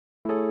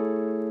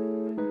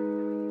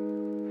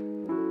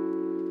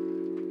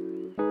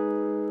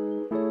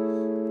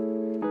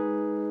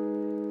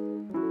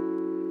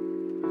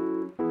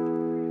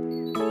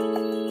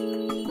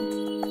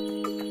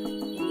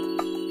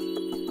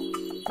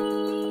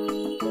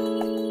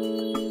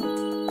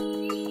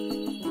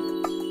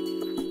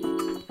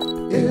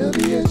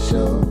LDS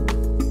Show.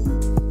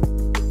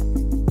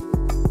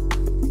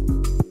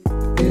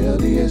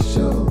 LDS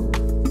Show.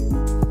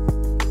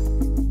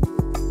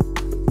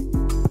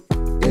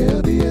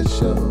 LDS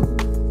Show.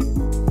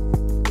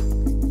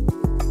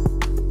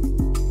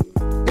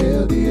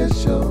 LDS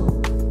Show.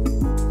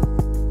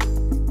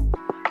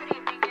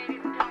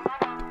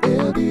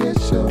 LDS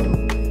Show.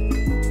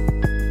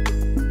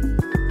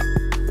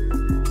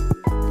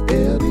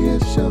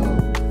 LDS Show.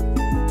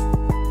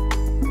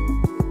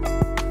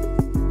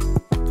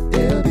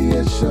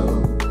 LDS Show.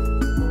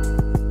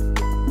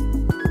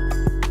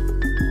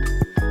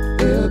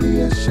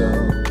 LDS Show.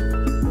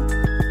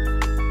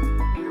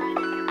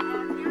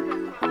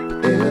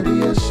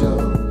 LDS Show.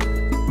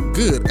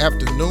 Good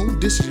afternoon.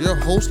 This is your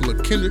host,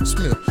 LaKendrick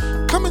Smith,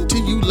 coming to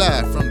you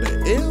live from the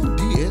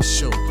LDS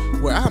Show,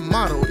 where our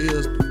motto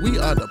is, we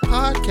are the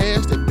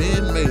podcast that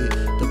been made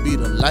to be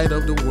the light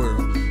of the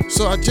world.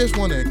 So I just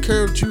want to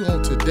encourage you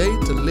on today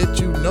to let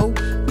you know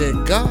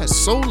that God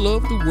so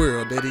loved the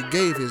world that he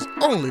gave his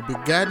only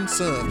begotten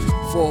son,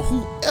 for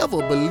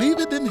whoever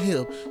believeth in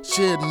him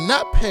should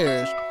not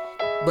perish,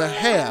 but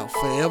have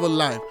forever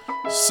life.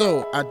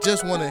 So I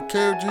just want to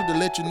encourage you to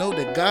let you know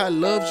that God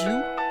loves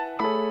you,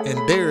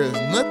 and there is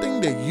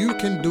nothing that you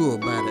can do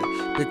about it,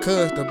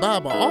 because the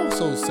Bible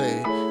also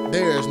says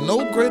there is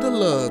no greater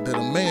love than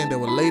a man that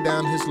will lay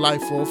down his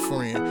life for a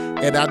friend.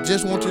 And I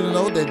just want you to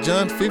know that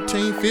John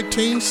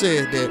 15:15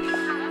 says that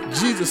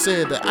Jesus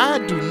said that I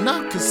do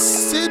not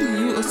consider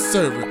you a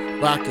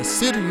servant, but I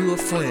consider you a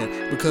friend,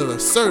 because a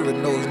servant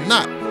knows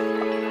not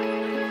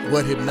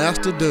what his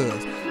master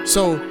does.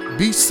 So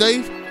be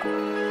safe,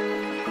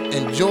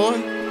 enjoy,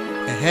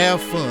 and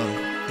have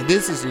fun. And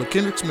this is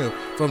LaKendrick Smith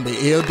from the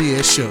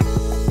LDS Show.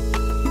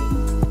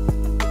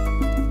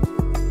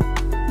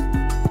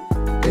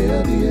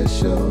 LDS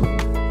Show.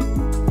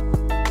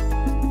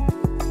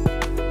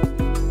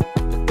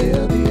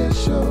 LDS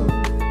Show.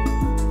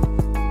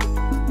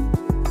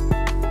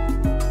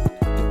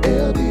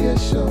 LDS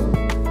Show.